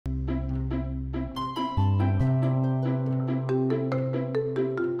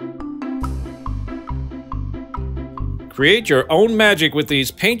Create your own magic with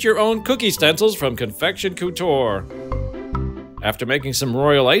these paint-your-own cookie stencils from Confection Couture. After making some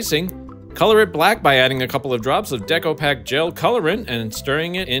royal icing, color it black by adding a couple of drops of DecoPac Gel Colorant and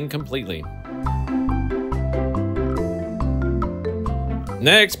stirring it in completely.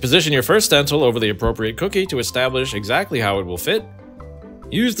 Next, position your first stencil over the appropriate cookie to establish exactly how it will fit.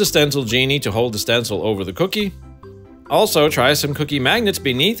 Use the Stencil Genie to hold the stencil over the cookie. Also, try some cookie magnets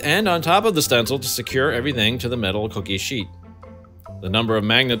beneath and on top of the stencil to secure everything to the metal cookie sheet. The number of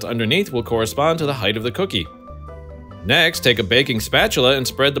magnets underneath will correspond to the height of the cookie. Next, take a baking spatula and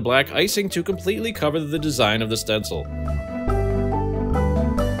spread the black icing to completely cover the design of the stencil.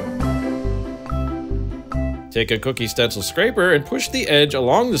 Take a cookie stencil scraper and push the edge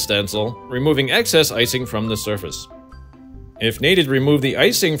along the stencil, removing excess icing from the surface. If needed, remove the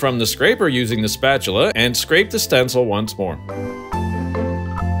icing from the scraper using the spatula and scrape the stencil once more.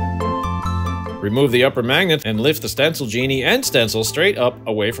 Remove the upper magnet and lift the Stencil Genie and stencil straight up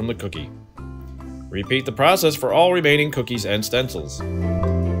away from the cookie. Repeat the process for all remaining cookies and stencils.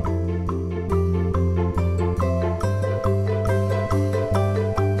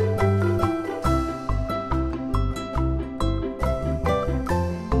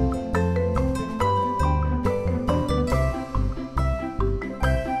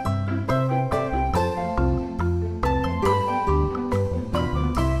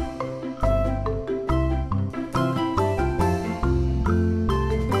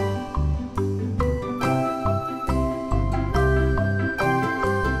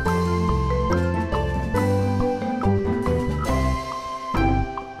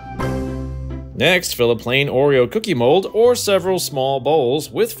 Next, fill a plain Oreo cookie mold or several small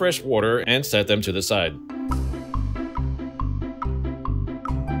bowls with fresh water and set them to the side.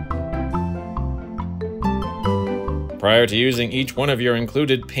 Prior to using each one of your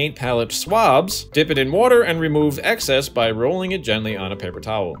included paint palette swabs, dip it in water and remove excess by rolling it gently on a paper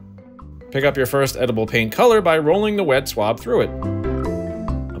towel. Pick up your first edible paint color by rolling the wet swab through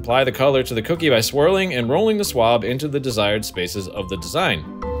it. Apply the color to the cookie by swirling and rolling the swab into the desired spaces of the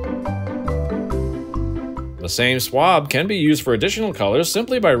design. The same swab can be used for additional colors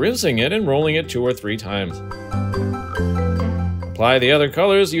simply by rinsing it and rolling it 2 or 3 times. Apply the other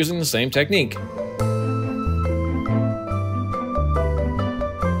colors using the same technique.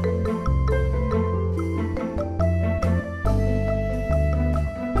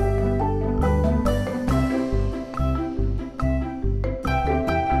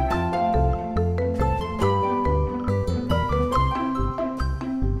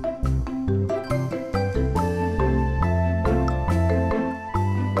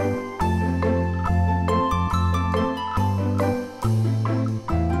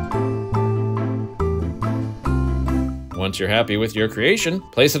 Once you're happy with your creation,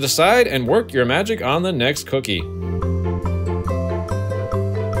 place it aside and work your magic on the next cookie.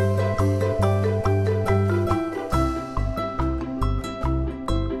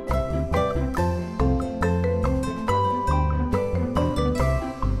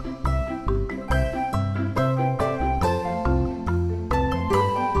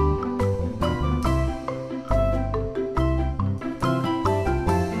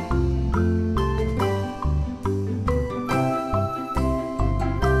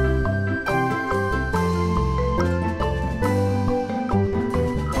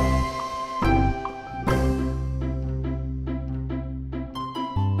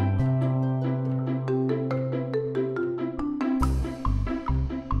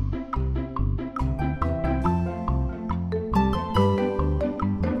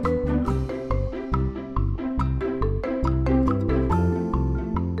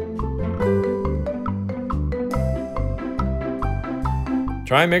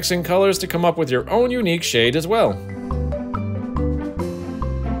 Try mixing colors to come up with your own unique shade as well.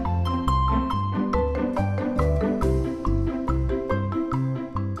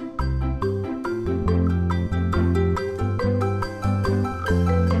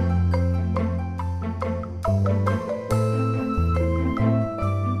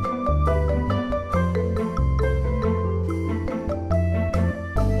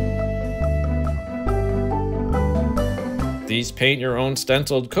 These paint-your-own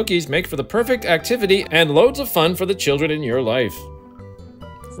stenciled cookies make for the perfect activity and loads of fun for the children in your life.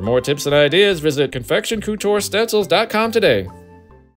 For more tips and ideas, visit ConfectionCoutureStencils.com today.